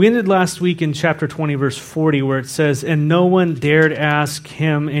We ended last week in chapter 20, verse 40, where it says, "And no one dared ask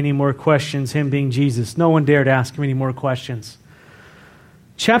him any more questions," him being Jesus. No one dared ask him any more questions.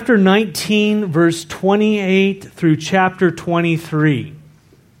 Chapter 19, verse 28 through chapter 23,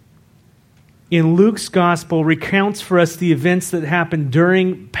 in Luke's gospel, recounts for us the events that happened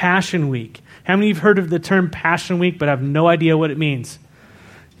during Passion Week. How many of you have heard of the term Passion Week but have no idea what it means?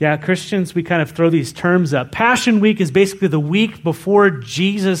 Yeah, Christians, we kind of throw these terms up. Passion Week is basically the week before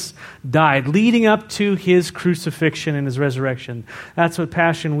Jesus died, leading up to his crucifixion and his resurrection. That's what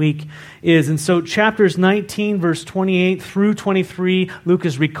Passion Week is. And so chapters 19, verse 28 through 23, Luke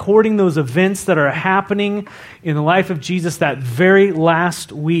is recording those events that are happening in the life of Jesus that very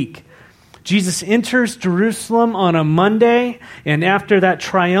last week. Jesus enters Jerusalem on a Monday, and after that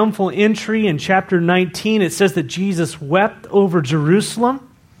triumphal entry in chapter 19, it says that Jesus wept over Jerusalem.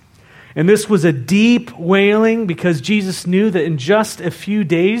 And this was a deep wailing because Jesus knew that in just a few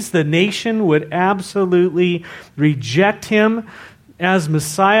days the nation would absolutely reject him as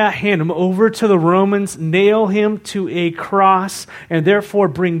Messiah, hand him over to the Romans, nail him to a cross, and therefore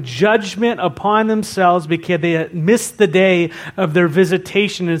bring judgment upon themselves because they had missed the day of their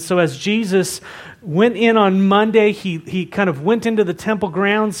visitation. And so as Jesus went in on Monday, he kind of went into the temple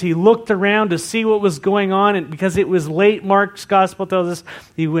grounds. He looked around to see what was going on, and because it was late, Mark's gospel tells us,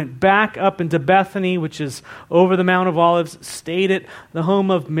 he went back up into Bethany, which is over the Mount of Olives, stayed at the home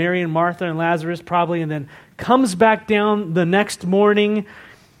of Mary and Martha and Lazarus probably, and then comes back down the next morning,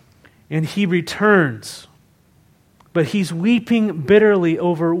 and he returns. But he's weeping bitterly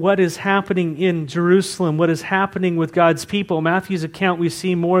over what is happening in Jerusalem, what is happening with God's people. Matthew's account, we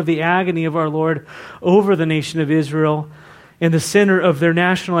see more of the agony of our Lord over the nation of Israel and the center of their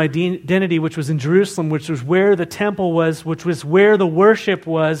national identity, which was in Jerusalem, which was where the temple was, which was where the worship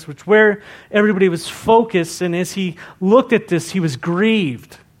was, which where everybody was focused. And as he looked at this, he was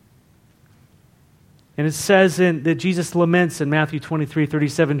grieved. And it says that Jesus laments in Matthew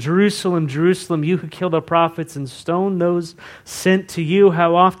 23:37, "Jerusalem, Jerusalem, you who kill the prophets and stone those sent to you,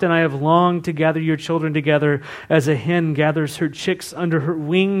 how often I have longed to gather your children together as a hen gathers her chicks under her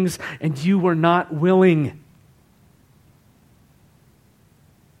wings, and you were not willing."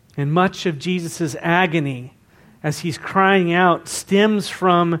 And much of Jesus' agony as he's crying out stems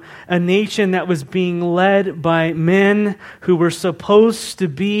from a nation that was being led by men who were supposed to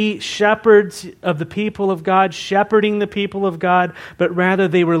be shepherds of the people of God, shepherding the people of God, but rather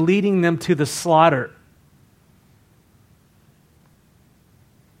they were leading them to the slaughter.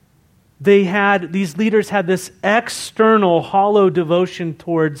 These leaders had this external hollow devotion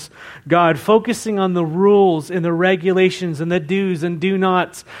towards God, focusing on the rules and the regulations and the do's and do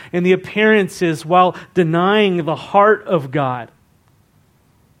nots and the appearances while denying the heart of God.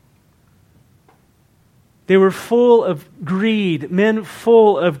 They were full of greed, men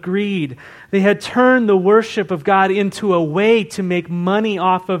full of greed. They had turned the worship of God into a way to make money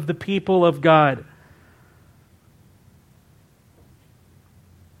off of the people of God,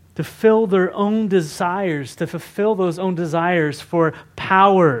 to fill their own desires, to fulfill those own desires for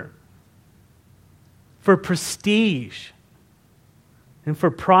power, for prestige, and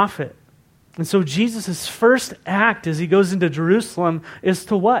for profit. And so Jesus' first act as he goes into Jerusalem is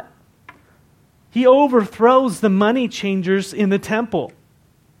to what? He overthrows the money changers in the temple.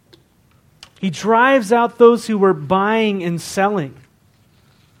 He drives out those who were buying and selling,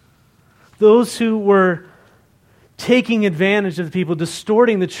 those who were taking advantage of the people,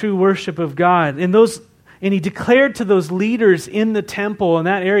 distorting the true worship of God. And he declared to those leaders in the temple, in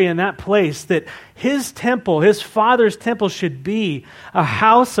that area, in that place, that his temple, his Father's temple, should be a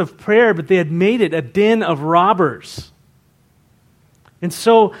house of prayer, but they had made it a den of robbers. And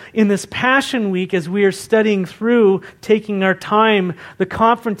so in this Passion Week, as we are studying through, taking our time, the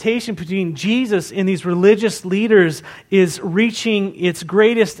confrontation between Jesus and these religious leaders is reaching its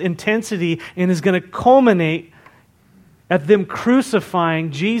greatest intensity and is going to culminate at them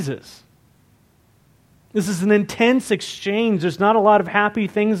crucifying Jesus. This is an intense exchange. There's not a lot of happy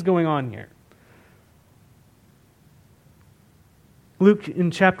things going on here. Luke in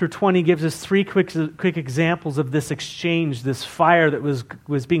chapter 20 gives us three quick examples of this exchange, this fire that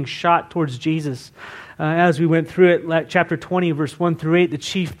was being shot towards Jesus. As we went through it, like chapter 20, verse 1 through 8, the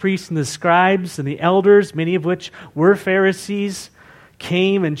chief priests and the scribes and the elders, many of which were Pharisees,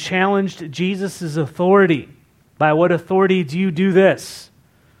 came and challenged Jesus' authority. By what authority do you do this?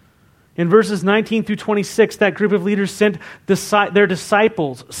 In verses 19 through 26, that group of leaders sent their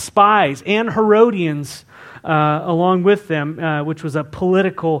disciples, spies, and Herodians along with them, which was a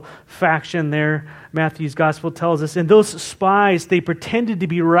political faction there, Matthew's gospel tells us. And those spies, they pretended to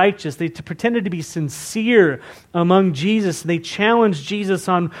be righteous. They pretended to be sincere among Jesus. They challenged Jesus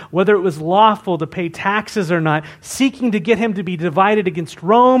on whether it was lawful to pay taxes or not, seeking to get him to be divided against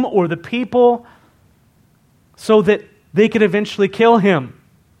Rome or the people so that they could eventually kill him,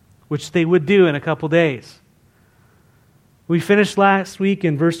 which they would do in a couple days. We finished last week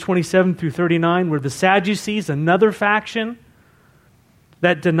in verse 27 through 39 where the Sadducees, another faction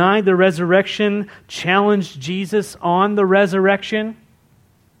that denied the resurrection, challenged Jesus on the resurrection.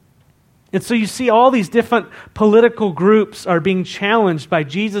 And so you see all these different political groups are being challenged by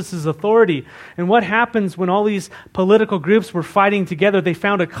Jesus' authority. And what happens when all these political groups were fighting together? They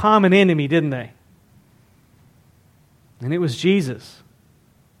found a common enemy, didn't they? And it was Jesus.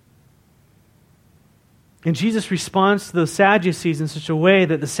 And Jesus responds to the Sadducees in such a way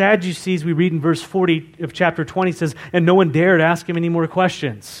that the Sadducees, we read in verse 40 of chapter 20, says, and no one dared ask him any more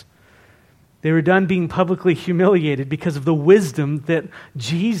questions. They were done being publicly humiliated because of the wisdom that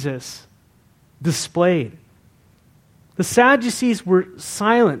Jesus displayed. The Sadducees were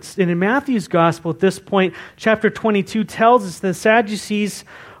silenced. And in Matthew's gospel at this point, chapter 22 tells us the Sadducees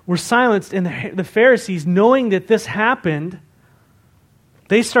were silenced, and the Pharisees, knowing that this happened,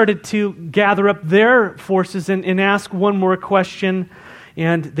 they started to gather up their forces and ask one more question,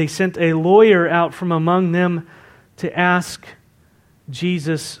 and they sent a lawyer out from among them to ask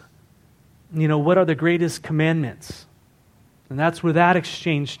Jesus, what are the greatest commandments? And that's where that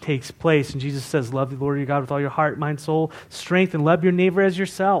exchange takes place. And Jesus says, love the Lord your God with all your heart, mind, soul, strength, and love your neighbor as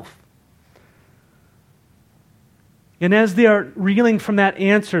yourself. And as they are reeling from that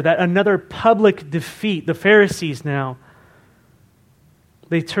answer, that another public defeat, the Pharisees now,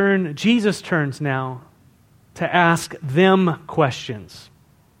 Jesus turns now to ask them questions.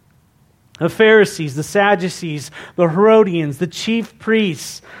 The Pharisees, the Sadducees, the Herodians, the chief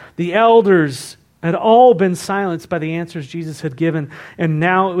priests, the elders had all been silenced by the answers Jesus had given. And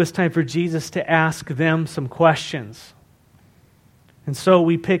now it was time for Jesus to ask them some questions. And so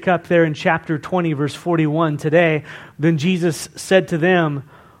we pick up there in chapter 20, verse 41 today. Then Jesus said to them,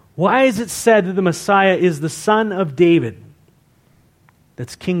 why is it said that the Messiah is the son of David?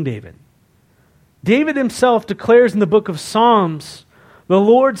 That's King David. David himself declares in the book of Psalms, the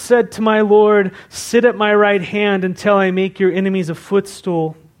Lord said to my Lord, sit at my right hand until I make your enemies a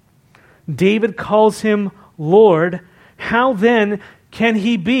footstool. David calls him Lord. How then can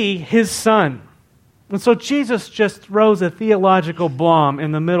he be his son? And so Jesus just throws a theological bomb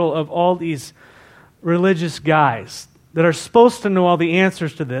in the middle of all these religious guys that are supposed to know all the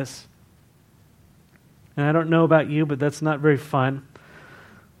answers to this. And I don't know about you, but that's not very fun.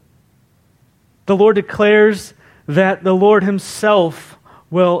 The Lord declares that the Lord himself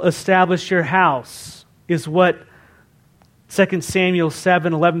will establish your house, is what 2 Samuel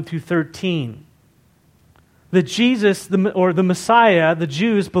 7, 11 through 13. That Jesus, the Messiah, the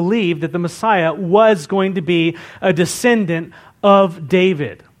Jews believed that the Messiah was going to be a descendant of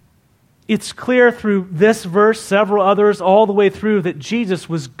David. It's clear through this verse, several others, all the way through that Jesus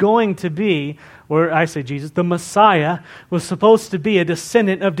was going to be, or I say Jesus, the Messiah was supposed to be a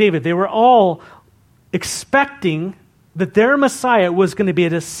descendant of David. They were all expecting that their Messiah was going to be a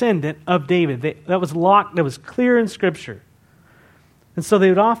descendant of David. That was locked, that was clear in Scripture. And so they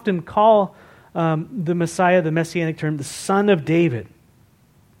would often call the Messiah, the Messianic term, the Son of David.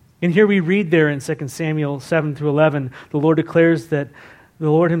 And here we read there in 2 Samuel 7 through 11, the Lord declares that the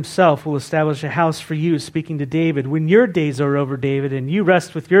Lord himself will establish a house for you, speaking to David. When your days are over, David, and you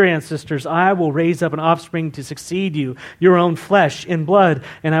rest with your ancestors, I will raise up an offspring to succeed you, your own flesh and blood,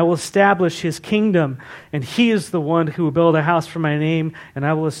 and I will establish his kingdom. And he is the one who will build a house for my name, and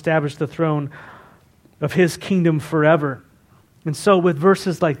I will establish the throne of his kingdom forever. And so with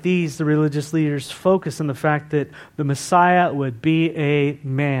verses like these, the religious leaders focus on the fact that the Messiah would be a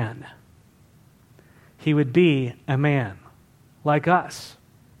man. He would be a man, like us.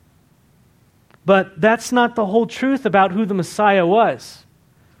 But that's not the whole truth about who the Messiah was.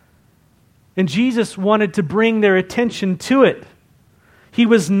 And Jesus wanted to bring their attention to it. He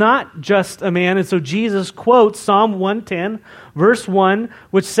was not just a man, and so Jesus quotes Psalm 110, verse 1,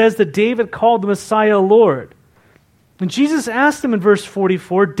 which says that David called the Messiah Lord. And Jesus asked him in verse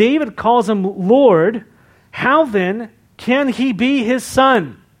 44, David calls him Lord, how then can he be his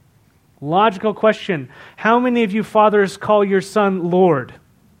son? Logical question. How many of you fathers call your son Lord?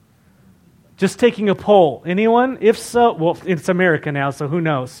 Just taking a poll. Anyone? If so, well, it's America now, so who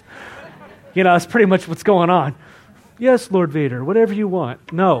knows? That's pretty much what's going on. Yes, Lord Vader, whatever you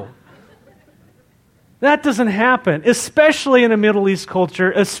want. No. That doesn't happen, especially in a Middle East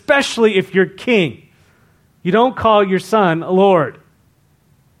culture, especially if you're king. You don't call your son Lord.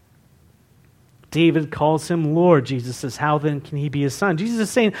 David calls him Lord. Jesus says, how then can he be his son? Jesus is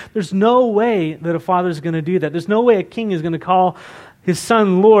saying there's no way that a father is going to do that. There's no way a king is going to call his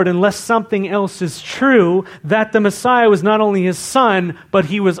son Lord unless something else is true, that the Messiah was not only his son, but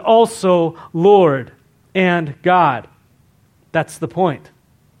he was also Lord and God. That's the point.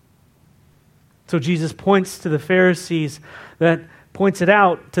 So Jesus points to the Pharisees, points it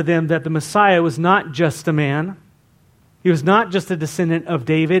out to them that the Messiah was not just a man. He was not just a descendant of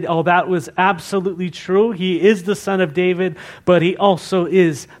David. All that was absolutely true. He is the son of David, but he also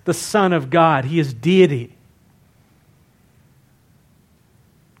is the Son of God. He is deity.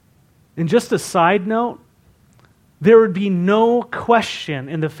 And just a side note, there would be no question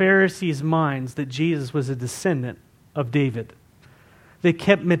in the Pharisees' minds that Jesus was a descendant of David. They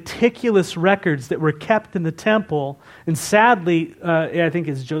kept meticulous records that were kept in the temple, and sadly, I think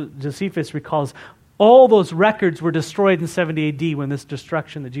as Josephus recalls, all those records were destroyed in 70 AD when this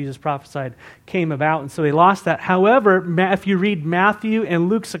destruction that Jesus prophesied came about, and so they lost that. However, if you read Matthew and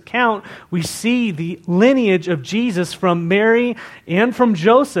Luke's account, we see the lineage of Jesus from Mary and from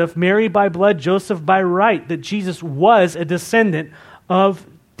Joseph, Mary by blood, Joseph by right, that Jesus was a descendant of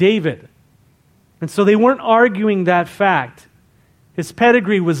David. And so they weren't arguing that fact. His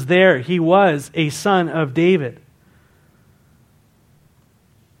pedigree was there. He was a son of David.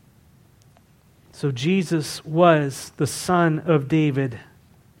 So Jesus was the Son of David,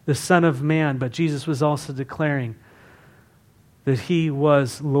 the Son of Man, but Jesus was also declaring that he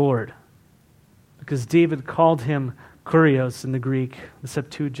was Lord. Because David called him Kurios in the Greek. The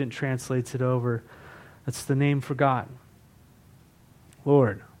Septuagint translates it over. That's the name for God.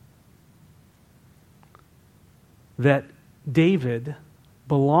 Lord. That David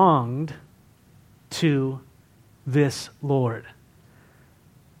belonged to this Lord.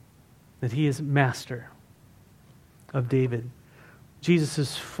 That he is master of David. Jesus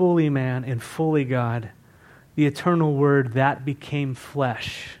is fully man and fully God, the eternal Word that became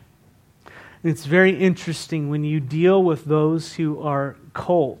flesh. And it's very interesting when you deal with those who are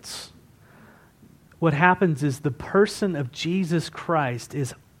cults. What happens is the person of Jesus Christ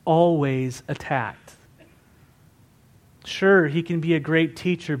is always attacked. Sure, he can be a great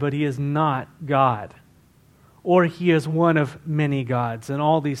teacher, but he is not God. Or he is one of many gods, and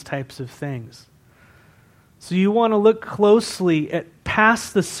all these types of things. So you want to look closely at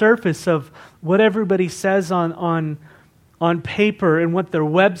past the surface of what everybody says on paper and what their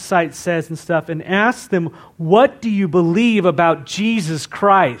website says and stuff, and ask them, what do you believe about Jesus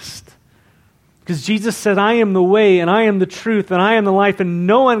Christ? Because Jesus said, I am the way, and I am the truth, and I am the life, and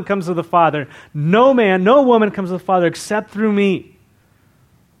no one comes to the Father. No man, no woman comes to the Father except through me.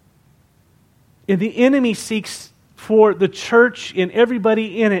 And the enemy seeks for the church and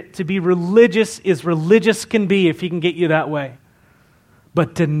everybody in it to be religious as religious can be if he can get you that way.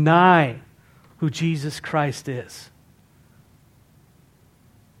 But deny who Jesus Christ is.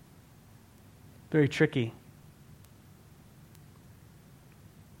 Very tricky.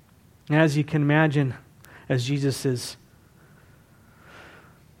 As you can imagine, as Jesus is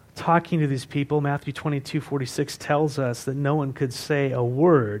talking to these people, Matthew 22:46 tells us that no one could say a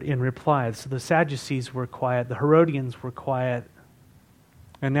word in reply. So the Sadducees were quiet, the Herodians were quiet,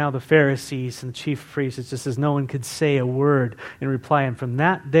 and now the Pharisees and the chief priests, it just says no one could say a word in reply. And from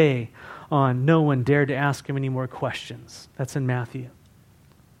that day on, no one dared to ask him any more questions. That's in Matthew.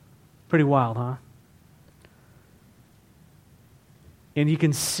 Pretty wild, huh? And you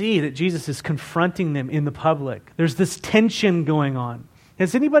can see that Jesus is confronting them in the public. There's this tension going on.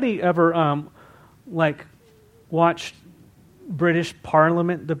 Has anybody ever watched British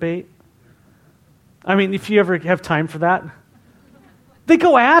Parliament debate? I mean, if you ever have time for that. They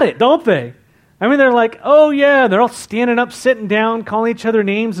go at it, don't they? I mean, they're like, oh yeah, they're all standing up, sitting down, calling each other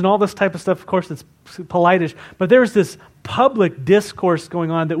names and all this type of stuff. Of course, it's polite-ish. But there's this public discourse going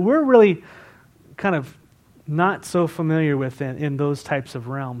on that we're really kind of not so familiar with in those types of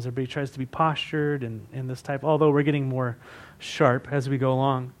realms. Everybody tries to be postured and this type, although we're getting more sharp as we go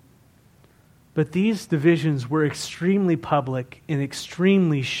along. But these divisions were extremely public and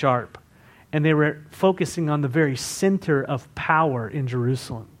extremely sharp, and they were focusing on the very center of power in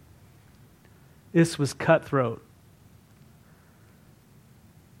Jerusalem. This was cutthroat.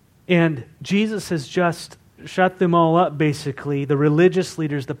 And Jesus has just shut them all up, basically, the religious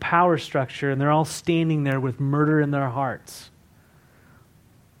leaders, the power structure, and they're all standing there with murder in their hearts.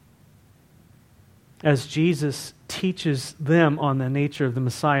 As Jesus teaches them on the nature of the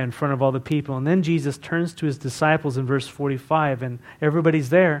Messiah in front of all the people. And then Jesus turns to his disciples in verse 45, and everybody's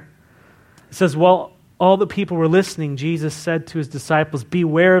there. It says, while all the people were listening, Jesus said to his disciples,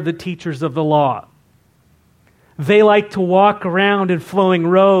 beware of the teachers of the law. They like to walk around in flowing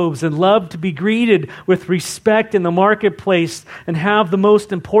robes and love to be greeted with respect in the marketplace and have the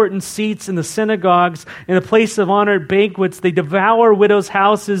most important seats in the synagogues and the place of honor at banquets. They devour widows'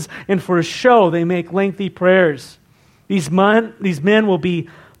 houses, and for a show, they make lengthy prayers. These men will be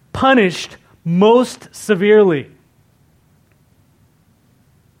punished most severely.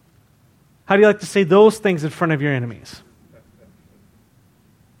 How do you like to say those things in front of your enemies?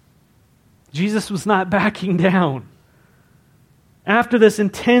 Jesus was not backing down. After this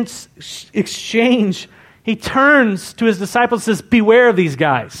intense exchange, he turns to his disciples and says, beware of these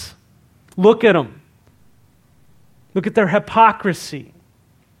guys. Look at them. Look at their hypocrisy.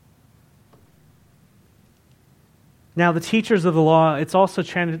 Now, the teachers of the law, it's also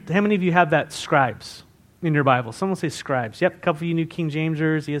trying to, how many of you have that scribes in your Bible? Someone say scribes. Yep, a couple of you new King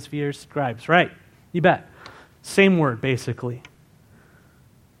Jamesers, ESVers, scribes. Right, you bet. Same word, basically.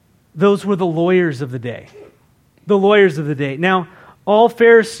 Those were the lawyers of the day. The lawyers of the day. Now, all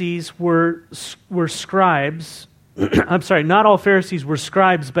Pharisees were scribes. I'm sorry, not all Pharisees were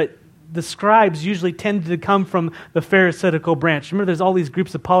scribes, but the scribes usually tended to come from the Pharisaical branch. Remember, there's all these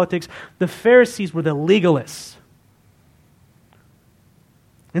groups of politics. The Pharisees were the legalists.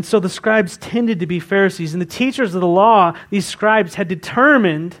 And so the scribes tended to be Pharisees. And the teachers of the law, these scribes, had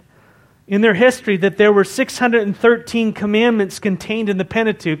determined in their history that there were 613 commandments contained in the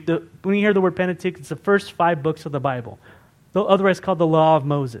Pentateuch. When you hear the word Pentateuch, it's the first 5 books of the Bible, otherwise called the Law of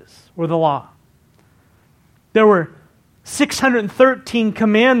Moses, or the Law. There were 613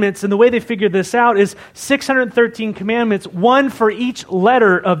 commandments, and the way they figured this out is 613 commandments, one for each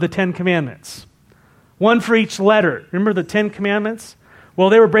letter of the 10 commandments. One for each letter. Remember the 10 commandments? Well,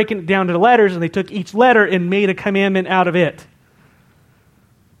 they were breaking it down to the letters, and they took each letter and made a commandment out of it.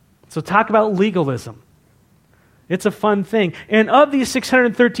 So talk about legalism. It's a fun thing. And of these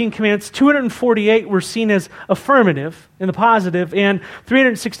 613 commandments, 248 were seen as affirmative in the positive, and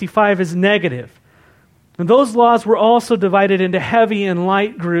 365 as negative. And those laws were also divided into heavy and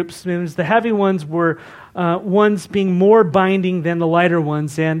light groups. The heavy ones were ones being more binding than the lighter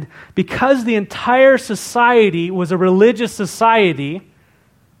ones. And because the entire society was a religious society,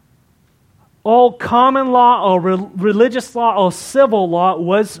 all common law, all religious law, all civil law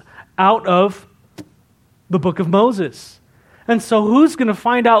was out of the book of Moses. And so who's going to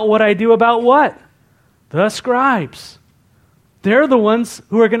find out what I do about what? The scribes. They're the ones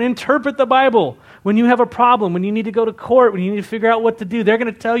who are going to interpret the Bible. When you have a problem, when you need to go to court, when you need to figure out what to do, they're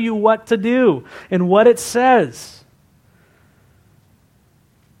going to tell you what to do and what it says.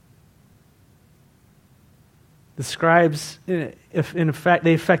 The scribes, in fact,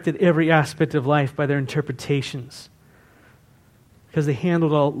 they affected every aspect of life by their interpretations, because they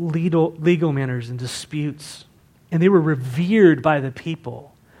handled all legal matters and disputes. And they were revered by the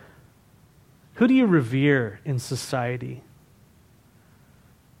people. Who do you revere in society?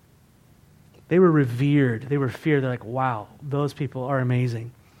 They were revered. They were feared. They're like, wow, those people are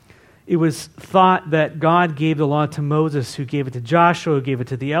amazing. It was thought that God gave the law to Moses, who gave it to Joshua, who gave it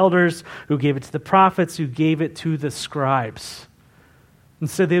to the elders, who gave it to the prophets, who gave it to the scribes. And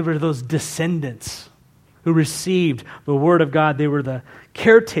so they were those descendants who received the word of God. They were the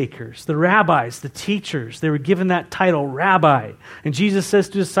caretakers, the rabbis, the teachers. They were given that title, rabbi. And Jesus says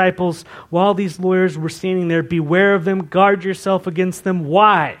to disciples, while these lawyers were standing there, beware of them, guard yourself against them.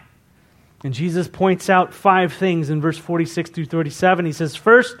 Why? And Jesus points out 5 things in verse 46 through 37. He says,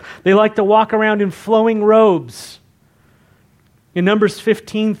 first, they like to walk around in flowing robes. In Numbers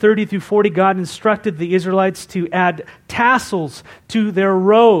 15, 30 through 40, God instructed the Israelites to add tassels to their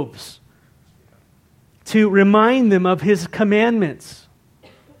robes to remind them of his commandments.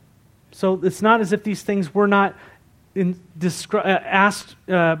 So it's not as if these things were not asked,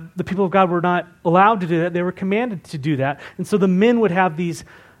 the people of God were not allowed to do that. They were commanded to do that. And so the men would have these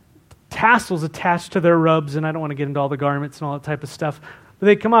tassels attached to their robes, and I don't want to get into all the garments and all that type of stuff, but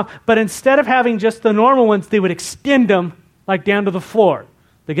they'd come off. But instead of having just the normal ones, they would extend them like down to the floor.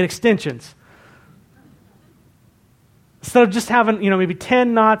 They get extensions. Instead of just having, maybe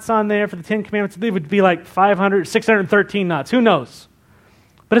 10 knots on there for the 10 commandments, they would be like 613 knots. Who knows?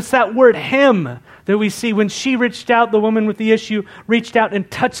 But it's that word hem that we see when she reached out, the woman with the issue reached out and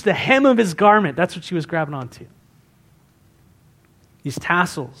touched the hem of his garment. That's what she was grabbing onto. These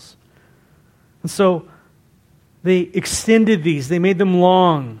tassels. And so they extended these. They made them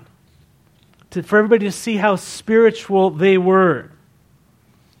long for everybody to see how spiritual they were.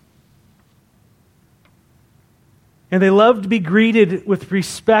 And they loved to be greeted with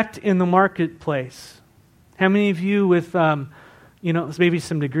respect in the marketplace. How many of you with, maybe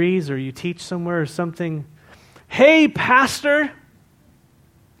some degrees, or you teach somewhere or something, hey, pastor,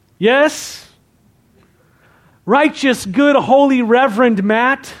 yes? Righteous, good, holy, Reverend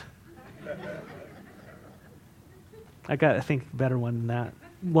Matt. I got, I think, a better one than that.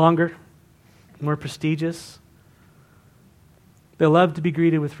 Longer, more prestigious. They loved to be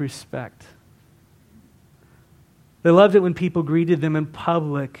greeted with respect. They loved it when people greeted them in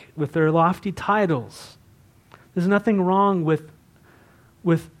public with their lofty titles. There's nothing wrong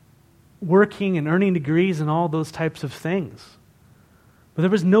with working and earning degrees and all those types of things. But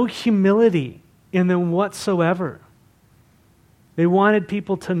there was no humility in them whatsoever. They wanted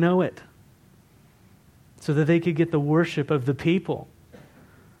people to know it so that they could get the worship of the people.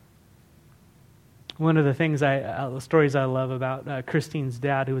 One of the things the stories I love about Christine's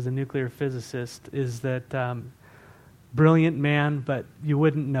dad, who was a nuclear physicist, is that brilliant man, but you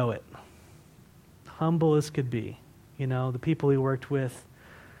wouldn't know it. Humble as could be. You know, the people he worked with,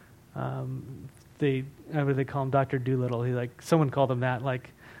 they call him Dr. Doolittle. Someone called him that. Like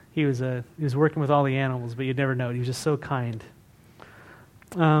he was working with all the animals, but you'd never know it. He was just so kind.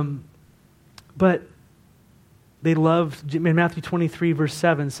 But they loved, in Matthew 23, verse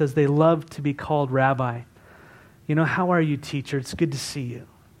 7 says they loved to be called rabbi. You know, how are you, teacher? It's good to see you.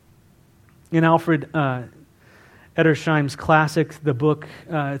 In Alfred Edersheim's classic, the book,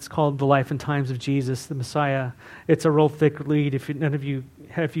 it's called The Life and Times of Jesus, the Messiah. It's a real thick read. If any of you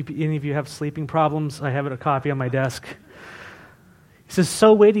have sleeping problems, I have a copy on my desk. He says,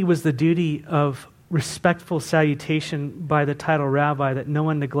 so weighty was the duty of respectful salutation by the title rabbi that no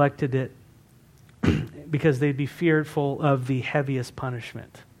one neglected it because they'd be fearful of the heaviest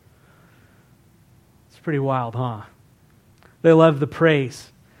punishment. It's pretty wild, huh? They loved the praise.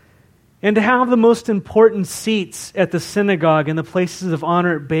 And to have the most important seats at the synagogue and the places of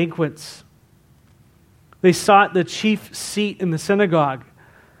honor at banquets. They sought the chief seat in the synagogue.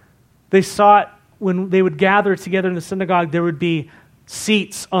 They sought, when they would gather together in the synagogue, there would be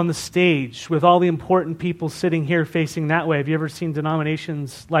seats on the stage with all the important people sitting here facing that way. Have you ever seen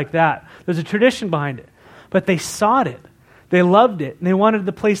denominations like that? There's a tradition behind it. But they sought it. They loved it. And they wanted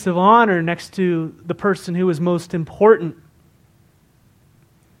the place of honor next to the person who was most important.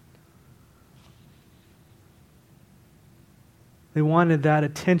 They wanted that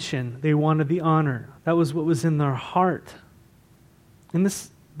attention. They wanted the honor. That was what was in their heart. And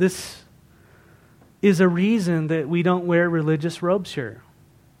this is a reason that we don't wear religious robes here.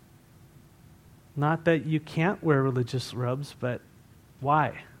 Not that you can't wear religious robes, but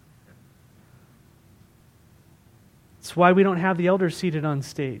why? It's why we don't have the elders seated on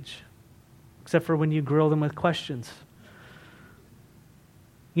stage, except for when you grill them with questions.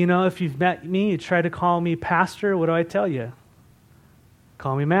 You know, if you've met me, you try to call me pastor, what do I tell you?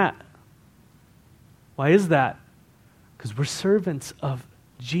 Call me Matt. Why is that? Because we're servants of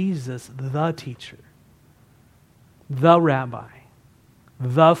Jesus, the teacher, the rabbi,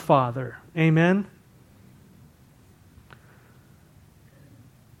 the Father. Amen?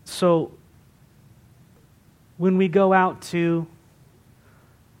 So, when we go out to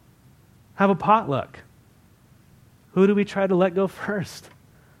have a potluck, who do we try to let go first?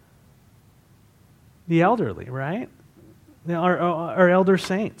 The elderly, right? Our elder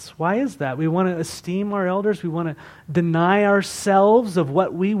saints. Why is that? We want to esteem our elders. We want to deny ourselves of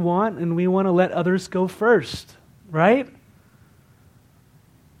what we want, and we want to let others go first, right?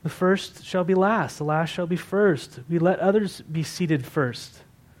 The first shall be last. The last shall be first. We let others be seated first.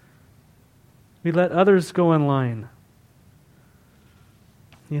 We let others go in line.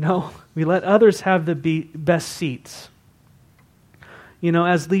 You know, we let others have the best seats. You know,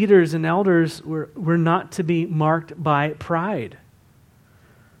 as leaders and elders, we're not to be marked by pride,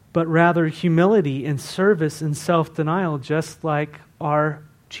 but rather humility and service and self-denial, just like our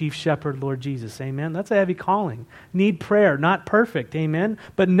chief shepherd, Lord Jesus. Amen? That's a heavy calling. Need prayer, not perfect. Amen?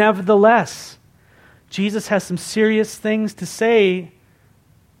 But nevertheless, Jesus has some serious things to say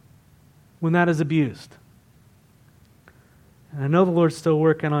when that is abused. And I know the Lord's still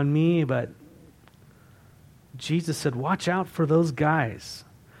working on me, but Jesus said, watch out for those guys.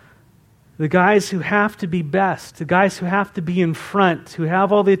 The guys who have to be best, the guys who have to be in front, who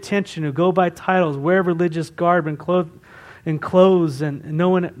have all the attention, who go by titles, wear religious garb and clothes, and no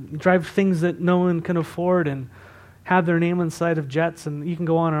one drive things that no one can afford, and have their name on the side of jets, and you can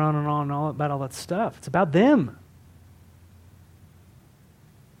go on and on and on and all about all that stuff. It's about them.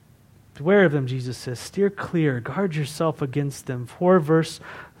 Beware of them, Jesus says. Steer clear. Guard yourself against them. For verse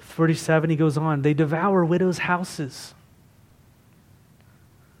 47, he goes on, they devour widows' houses.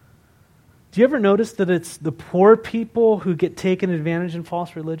 Do you ever notice that it's the poor people who get taken advantage in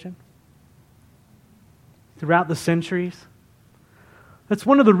false religion? Throughout the centuries. That's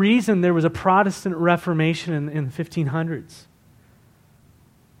one of the reasons there was a Protestant Reformation in the 1500s.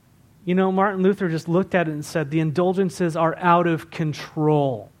 You know, Martin Luther just looked at it and said, the indulgences are out of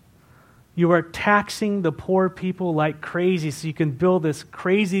control. You are taxing the poor people like crazy so you can build this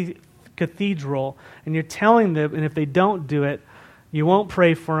crazy cathedral, and you're telling them, and if they don't do it, you won't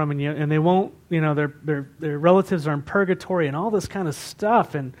pray for them, and they won't, their relatives are in purgatory and all this kind of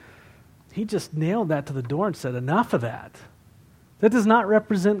stuff. And he just nailed that to the door and said, enough of that. That does not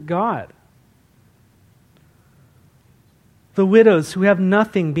represent God. The widows who have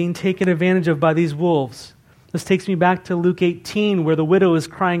nothing being taken advantage of by these wolves. This takes me back to Luke 18, where the widow is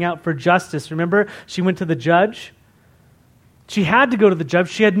crying out for justice. Remember, she went to the judge. She had to go to the judge.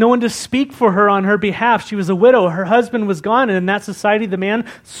 She had no one to speak for her on her behalf. She was a widow. Her husband was gone. And in that society, the man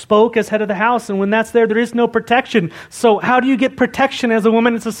spoke as head of the house. And when that's there is no protection. So how do you get protection as a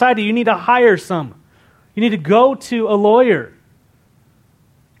woman in society? You need to hire some. You need to go to a lawyer.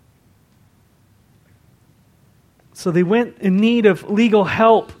 So they went in need of legal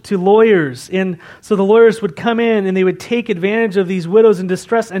help to lawyers. And so the lawyers would come in and they would take advantage of these widows in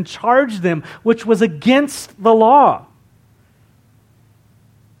distress and charge them, which was against the law.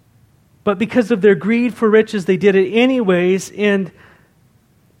 But because of their greed for riches, they did it anyways. And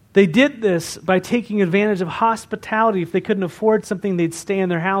they did this by taking advantage of hospitality. If they couldn't afford something, they'd stay in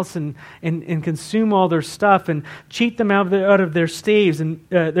their house and consume all their stuff and cheat them out of their staves and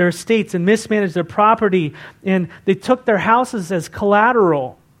their estates and mismanage their property. And they took their houses as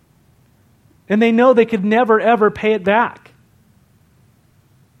collateral. And they know they could never, ever pay it back.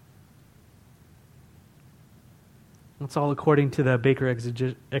 That's all according to the Baker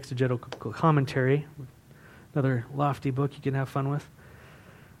Exegetical Commentary, another lofty book you can have fun with.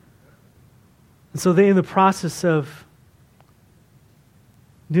 And so they, in the process of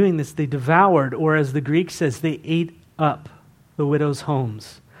doing this, they devoured, or as the Greek says, they ate up the widows'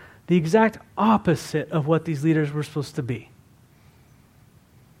 homes. The exact opposite of what these leaders were supposed to be.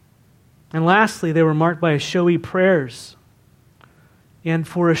 And lastly, they were marked by a showy prayers. And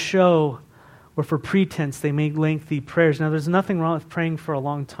for a show, or for pretense, they made lengthy prayers. Now, there's nothing wrong with praying for a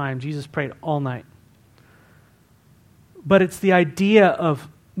long time. Jesus prayed all night. But it's the idea of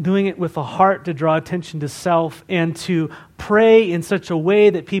doing it with a heart to draw attention to self and to pray in such a way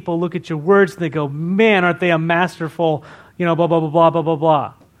that people look at your words and they go, man, aren't they a masterful, blah, blah, blah, blah, blah, blah,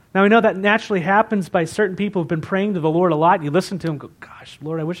 blah. Now, we know that naturally happens by certain people who've been praying to the Lord a lot. And you listen to them and go, gosh,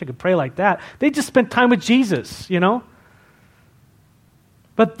 Lord, I wish I could pray like that. They just spent time with Jesus,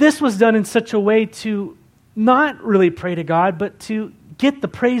 But this was done in such a way to not really pray to God, but to get the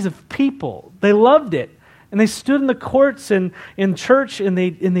praise of people. They loved it. And they stood in the courts and in church, and they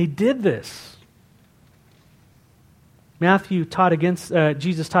did this. Jesus taught against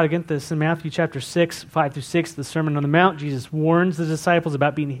this in Matthew chapter 6, 5-6, the Sermon on the Mount. Jesus warns the disciples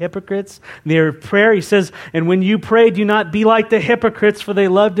about being hypocrites. In their prayer, he says, and when you pray, do not be like the hypocrites, for they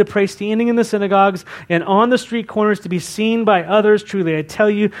love to pray standing in the synagogues and on the street corners to be seen by others. Truly, I tell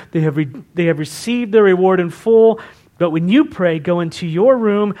you, they have received their reward in full. But when you pray, go into your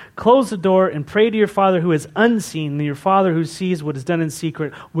room, close the door, and pray to your Father who is unseen. And your Father who sees what is done in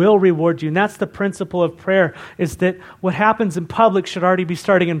secret will reward you. And that's the principle of prayer, is that what happens in public should already be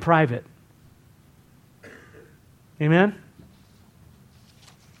starting in private. Amen?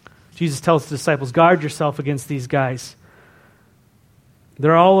 Jesus tells the disciples, guard yourself against these guys.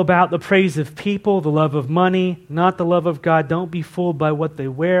 They're all about the praise of people, the love of money, not the love of God. Don't be fooled by what they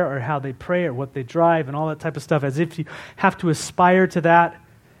wear or how they pray or what they drive and all that type of stuff, as if you have to aspire to that.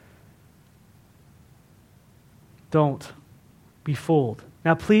 Don't be fooled.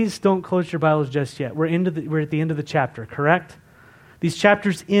 Now, please don't close your Bibles just yet. We're at the end of the chapter, correct? These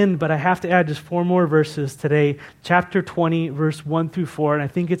chapters end, but I have to add just 4 more verses today. Chapter 20, verse 1-4, and I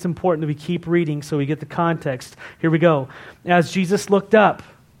think it's important that we keep reading so we get the context. Here we go. As Jesus looked up,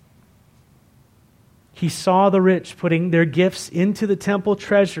 he saw the rich putting their gifts into the temple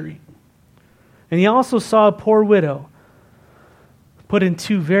treasury. And he also saw a poor widow put in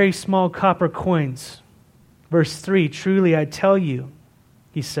 2 very small copper coins. Verse 3, truly I tell you,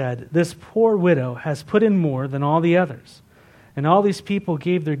 he said, this poor widow has put in more than all the others. And all these people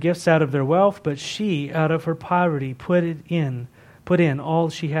gave their gifts out of their wealth, but she, out of her poverty, put in all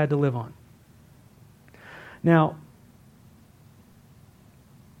she had to live on. Now,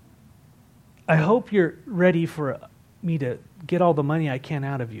 I hope you're ready for me to get all the money I can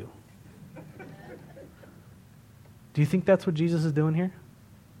out of you. Do you think that's what Jesus is doing here?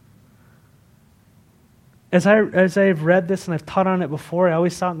 As I've read this and I've taught on it before, I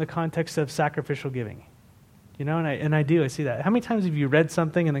always saw it in the context of sacrificial giving. And I see that. How many times have you read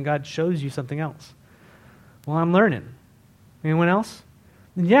something and then God shows you something else? Well, I'm learning. Anyone else?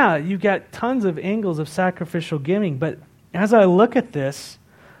 And yeah, you've got tons of angles of sacrificial giving, but as I look at this,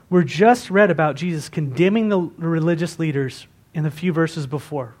 We're just read about Jesus condemning the religious leaders in the few verses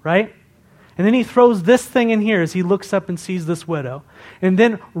before, right? And then he throws this thing in here as he looks up and sees this widow. And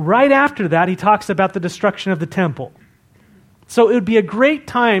then right after that, he talks about the destruction of the temple. So it would be a great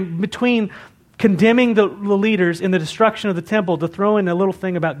time between condemning the leaders in the destruction of the temple to throw in a little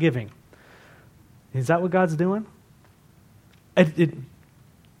thing about giving. Is that what God's doing? I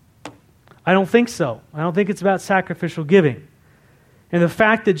don't think so. I don't think it's about sacrificial giving. And the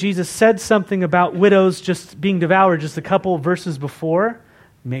fact that Jesus said something about widows just being devoured just a couple of verses before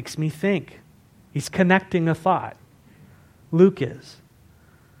makes me think. He's connecting a thought. Luke is.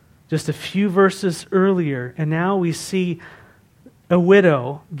 Just a few verses earlier, and now we see a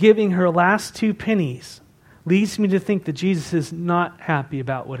widow giving her last 2 pennies. Leads me to think that Jesus is not happy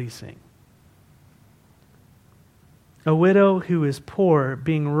about what he's saying. A widow who is poor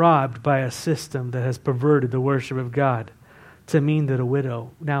being robbed by a system that has perverted the worship of God to mean that a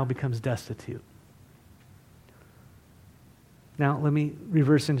widow now becomes destitute. Now, let me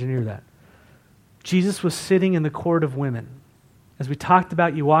reverse engineer that. Jesus was sitting in the court of women. As we talked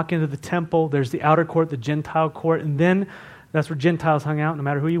about, you walk into the temple, there's the outer court, the Gentile court, and then that's where Gentiles hung out, no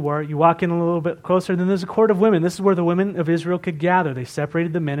matter who you were. You walk in a little bit closer, and then there's a court of women. This is where the women of Israel could gather. They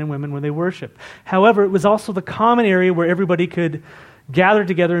separated the men and women when they worshiped. However, it was also the common area where everybody could gather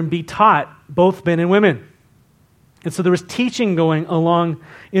together and be taught, both men and women. And so there was teaching going along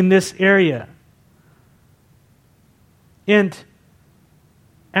in this area. And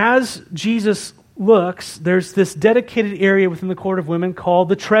as Jesus looks, there's this dedicated area within the court of women called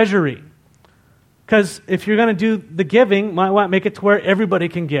the treasury. Because if you're going to do the giving, might want to make it to where everybody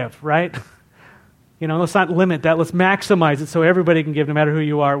can give, right? Let's not limit that. Let's maximize it so everybody can give, no matter who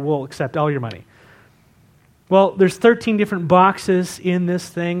you are. We'll accept all your money. Well, there's 13 different boxes in this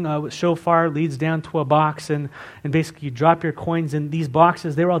thing. Shofar leads down to a box, and basically you drop your coins in these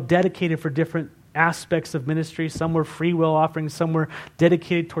boxes. They were all dedicated for different aspects of ministry. Some were free will offerings, some were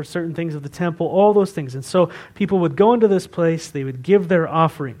dedicated towards certain things of the temple, all those things. And so people would go into this place, they would give their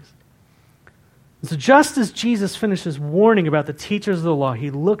offerings. And so just as Jesus finishes warning about the teachers of the law, he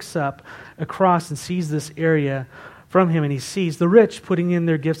looks up across and sees this area from him, and he sees the rich putting in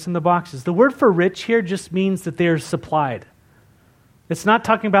their gifts in the boxes. The word for rich here just means that they're supplied. It's not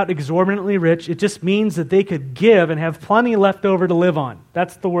talking about exorbitantly rich. It just means that they could give and have plenty left over to live on.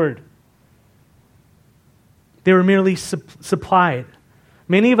 That's the word. They were merely supplied.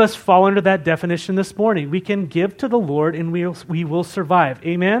 Many of us fall under that definition this morning. We can give to the Lord and we will survive.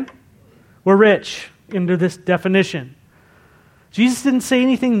 Amen? We're rich under this definition. Jesus didn't say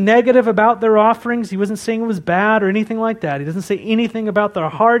anything negative about their offerings. He wasn't saying it was bad or anything like that. He doesn't say anything about their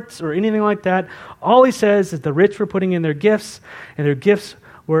hearts or anything like that. All he says is the rich were putting in their gifts, and their gifts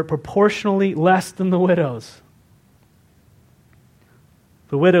were proportionally less than the widows.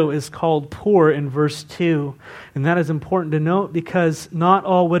 The widow is called poor in verse 2, and that is important to note because not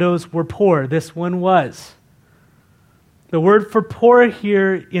all widows were poor. This one was. The word for poor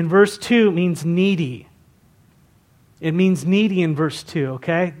here in verse 2 means needy. It means needy in verse 2,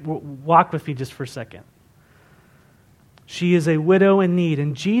 okay? Walk with me just for a second. She is a widow in need,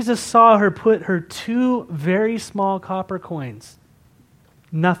 and Jesus saw her put her 2 very small copper coins,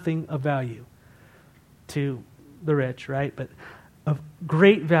 nothing of value to the rich, right? But of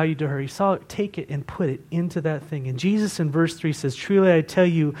great value to her. He saw her take it and put it into that thing. And Jesus in verse 3 says, "Truly I tell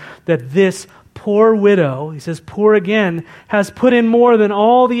you that this poor widow," he says poor again, "has put in more than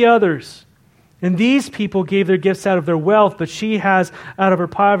all the others. And these people gave their gifts out of their wealth, but she has, out of her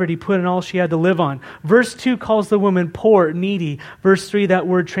poverty, put in all she had to live on." Verse 2 calls the woman poor, needy. Verse 3, that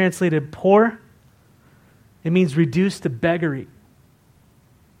word translated poor, it means reduced to beggary.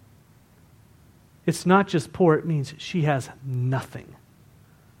 It's not just poor, it means she has nothing.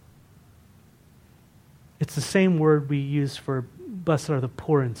 It's the same word we use for blessed are the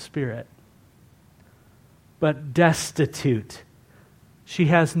poor in spirit. But destitute. She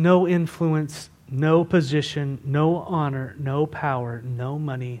has no influence, no position, no honor, no power, no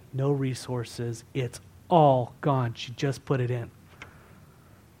money, no resources. It's all gone. She just put it in.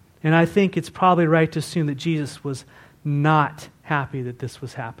 And I think it's probably right to assume that Jesus was not happy that this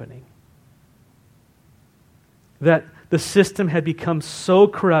was happening. That the system had become so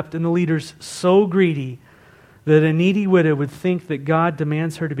corrupt and the leaders so greedy that a needy widow would think that God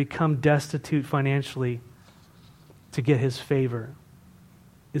demands her to become destitute financially to get his favor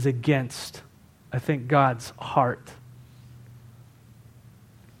is against, I think, God's heart.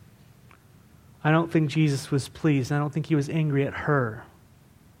 I don't think Jesus was pleased. I don't think he was angry at her.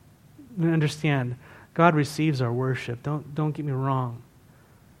 Understand, God receives our worship. Don't get me wrong.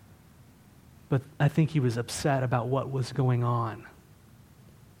 But I think he was upset about what was going on.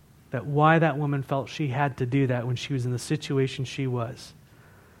 that why that woman felt she had to do that when she was in the situation she was.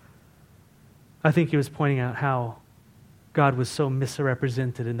 I think he was pointing out how God was so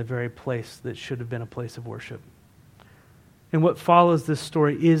misrepresented in the very place that should have been a place of worship. And what follows this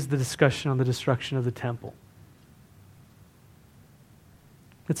story is the discussion on the destruction of the temple.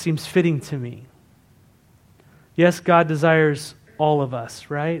 It seems fitting to me. Yes, God desires all of us,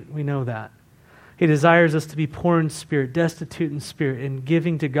 right? We know that. He desires us to be poor in spirit, destitute in spirit, and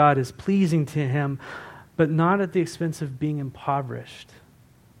giving to God is pleasing to Him, but not at the expense of being impoverished.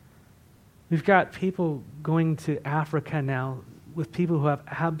 We've got people going to Africa now with people who have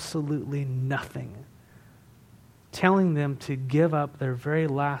absolutely nothing, telling them to give up their very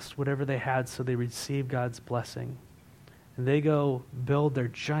last whatever they had so they receive God's blessing. And they go build their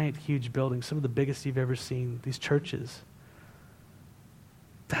giant, huge buildings, some of the biggest you've ever seen, these churches.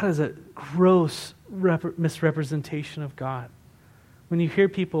 That is a gross misrepresentation of God. When you hear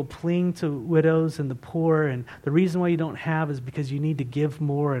people pleading to widows and the poor, and the reason why you don't have is because you need to give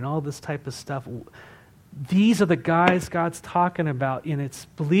more and all this type of stuff, these are the guys God's talking about, and it's,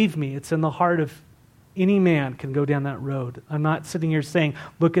 believe me, it's in the heart of any man can go down that road. I'm not sitting here saying,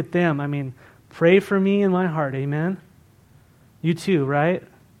 look at them. I mean, pray for me in my heart, amen? You too, right?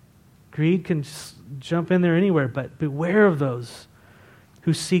 Greed can just jump in there anywhere, but beware of those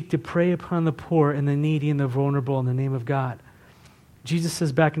who seek to prey upon the poor and the needy and the vulnerable in the name of God. Jesus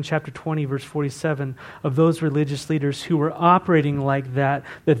says back in chapter 20, verse 47, of those religious leaders who were operating like that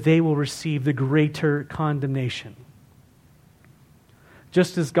they will receive the greater condemnation.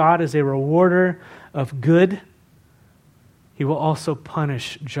 Just as God is a rewarder of good, He will also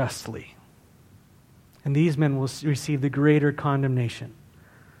punish justly. And these men will receive the greater condemnation.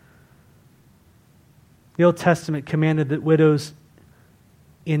 The Old Testament commanded that widows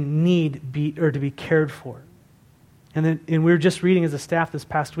in need are to be cared for. And we were just reading as a staff this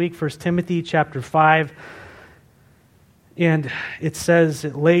past week, 1 Timothy chapter 5, and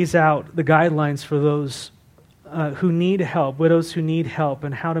it lays out the guidelines for those who need help, widows who need help,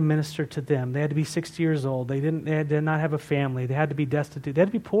 and how to minister to them. They had to be 60 years old. They did not have a family. They had to be destitute. They had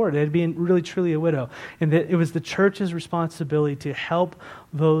to be poor. They had to be really, truly a widow. And that it was the church's responsibility to help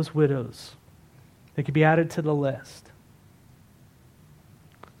those widows. They could be added to the list.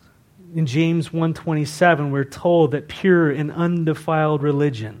 In James 1:27, we're told that pure and undefiled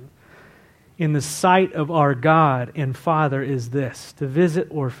religion in the sight of our God and Father is this: to visit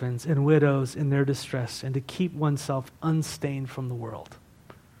orphans and widows in their distress and to keep oneself unstained from the world.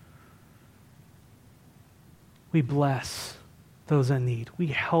 We bless those in need. We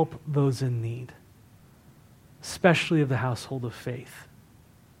help those in need, especially of the household of faith.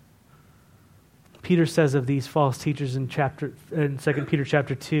 Peter says of these false teachers in 2 Peter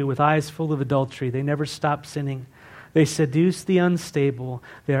chapter 2, with eyes full of adultery, they never stop sinning. They seduce the unstable.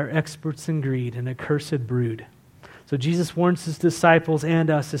 They are experts in greed, an accursed brood. So Jesus warns His disciples and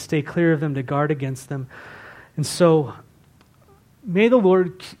us to stay clear of them, to guard against them. And so may the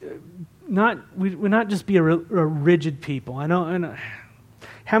Lord we not just be a rigid people. I know.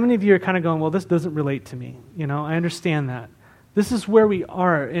 How many of you are kind of going, well, this doesn't relate to me. I understand that. This is where we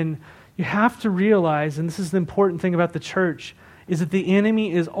are, and you have to realize, and this is the important thing about the church, is that the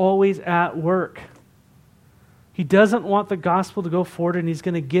enemy is always at work. He doesn't want the gospel to go forward, and he's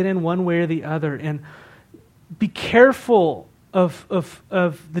going to get in one way or the other. And be careful of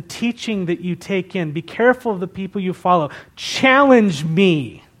the teaching that you take in. Be careful of the people you follow. Challenge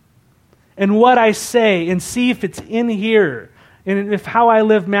me and what I say, and see if it's in here, and if how I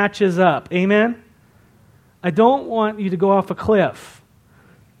live matches up. Amen? I don't want you to go off a cliff.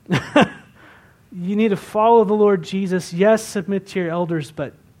 You need to follow the Lord Jesus. Yes, submit to your elders,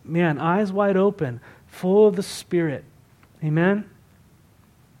 but man, eyes wide open, full of the Spirit. Amen?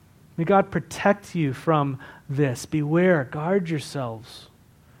 May God protect you from this. Beware, guard yourselves.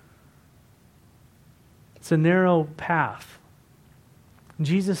 It's a narrow path.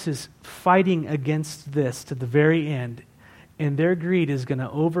 Jesus is fighting against this to the very end, and their greed is going to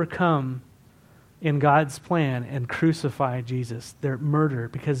overcome in God's plan and crucify Jesus, their murder,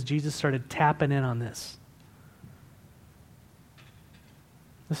 because Jesus started tapping in on this.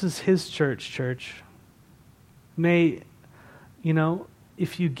 This is His church. May,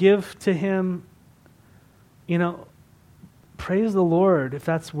 if you give to Him, praise the Lord if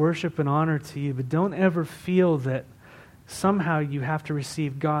that's worship and honor to you, but don't ever feel that somehow you have to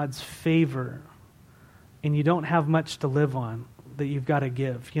receive God's favor and you don't have much to live on that you've got to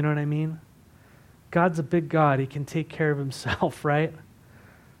give. You know what I mean? God's a big God. He can take care of Himself, right?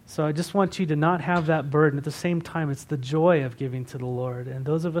 So I just want you to not have that burden. At the same time, it's the joy of giving to the Lord. And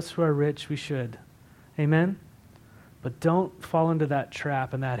those of us who are rich, we should. Amen? But don't fall into that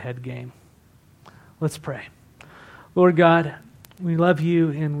trap and that head game. Let's pray. Lord God, we love you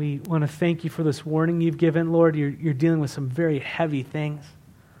and we want to thank you for this warning you've given. Lord, you're dealing with some very heavy things.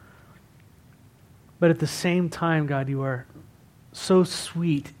 But at the same time, God, you are so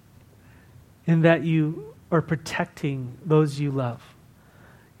sweet in that you are protecting those you love.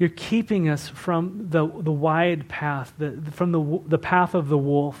 You're keeping us from the wide path, from the path of the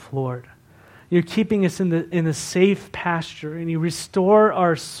wolf, Lord. You're keeping us in a safe pasture, and you restore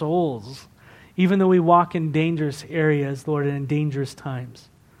our souls, even though we walk in dangerous areas, Lord, and in dangerous times.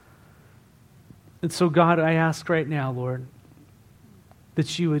 And so, God, I ask right now, Lord,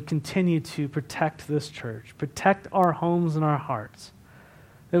 that you would continue to protect this church, protect our homes and our hearts,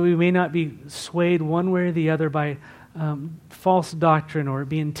 that we may not be swayed one way or the other by false doctrine or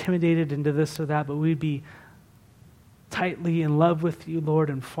be intimidated into this or that, but we'd be tightly in love with you, Lord,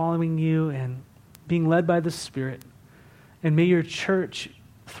 and following you and being led by the Spirit. And may your church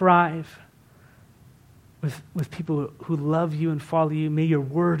thrive with people who love you and follow you. May your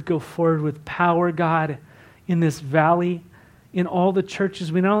word go forward with power, God, in this valley, in all the churches.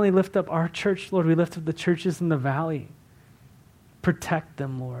 We not only lift up our church, Lord, we lift up the churches in the valley. Protect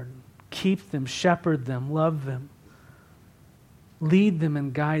them, Lord. Keep them, shepherd them, love them. Lead them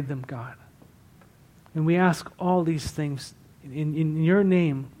and guide them, God. And we ask all these things in your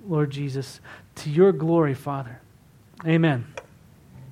name, Lord Jesus, to your glory, Father. Amen.